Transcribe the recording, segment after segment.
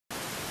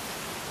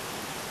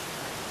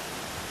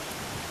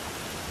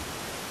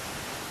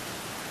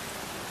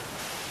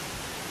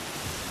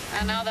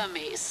Another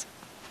mess.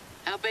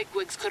 Our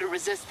bigwigs couldn't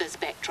resist this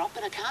backdrop,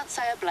 and I can't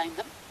say I blame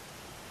them.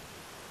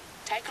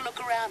 Take a look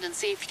around and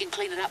see if you can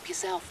clean it up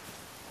yourself.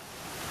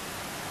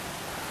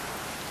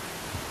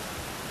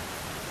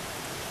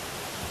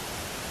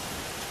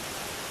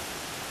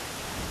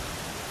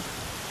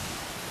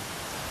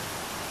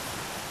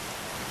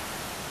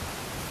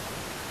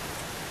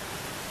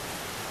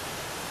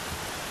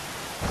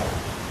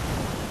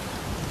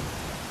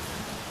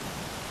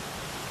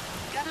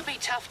 Gonna be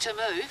tough to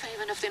move,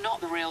 even if they're not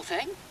the real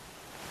thing.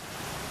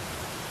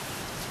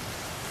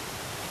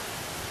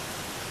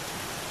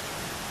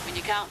 When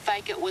you can't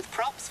fake it with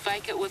props,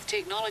 fake it with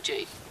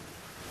technology.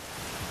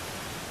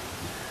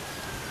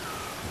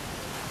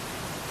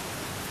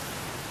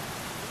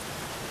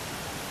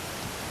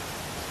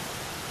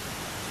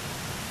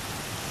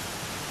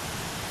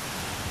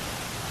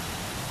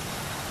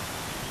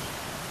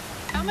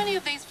 How many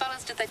of these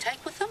fellas did they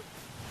take with them?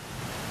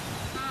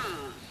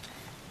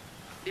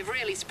 They've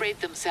really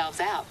spread themselves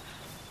out.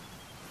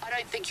 I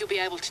don't think you'll be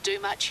able to do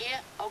much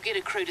here. I'll get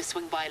a crew to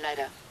swing by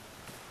later.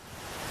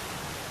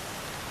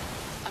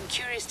 I'm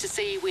curious to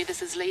see where this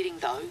is leading,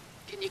 though.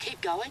 Can you keep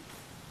going?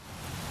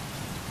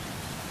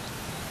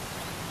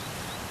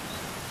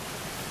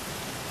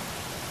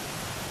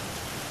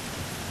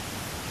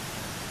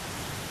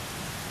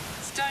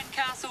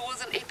 Stonecastle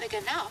wasn't epic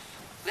enough.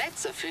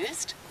 That's a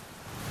first.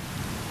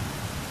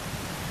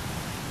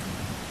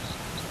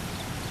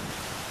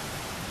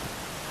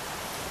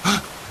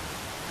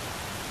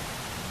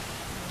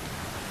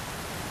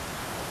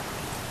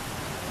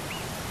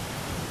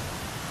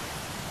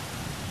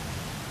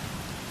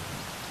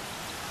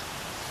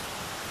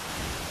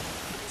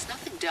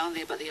 Down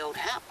there but the old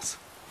house.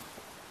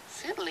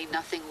 Certainly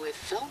nothing worth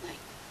filming.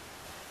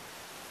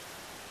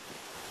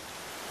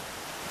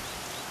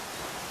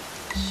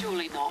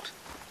 Surely not.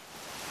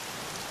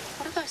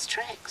 What are those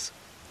tracks?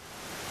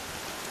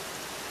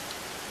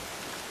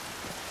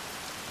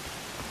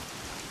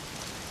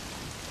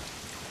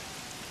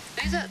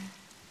 These are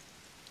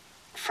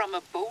from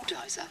a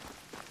bulldozer.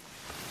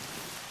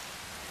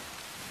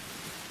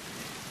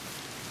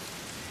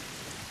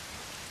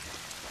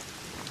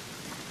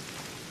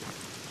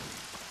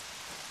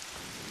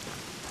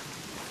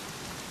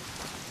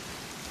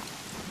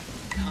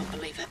 Can't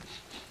believe it.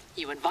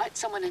 You invite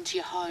someone into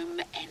your home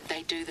and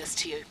they do this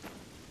to you.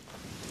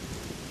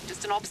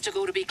 Just an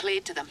obstacle to be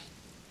cleared to them.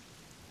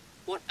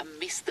 What a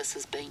mess this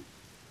has been.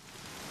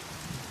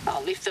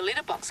 Oh, left the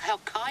letterbox. How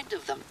kind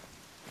of them.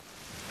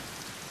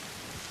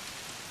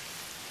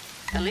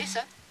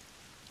 Alessa,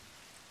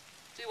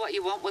 do what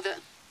you want with it.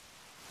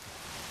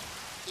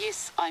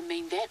 Yes, I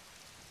mean that.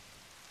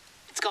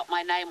 It's got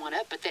my name on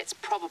it, but that's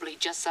probably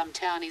just some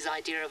townie's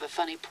idea of a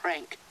funny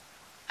prank.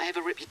 I have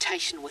a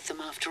reputation with them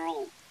after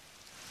all.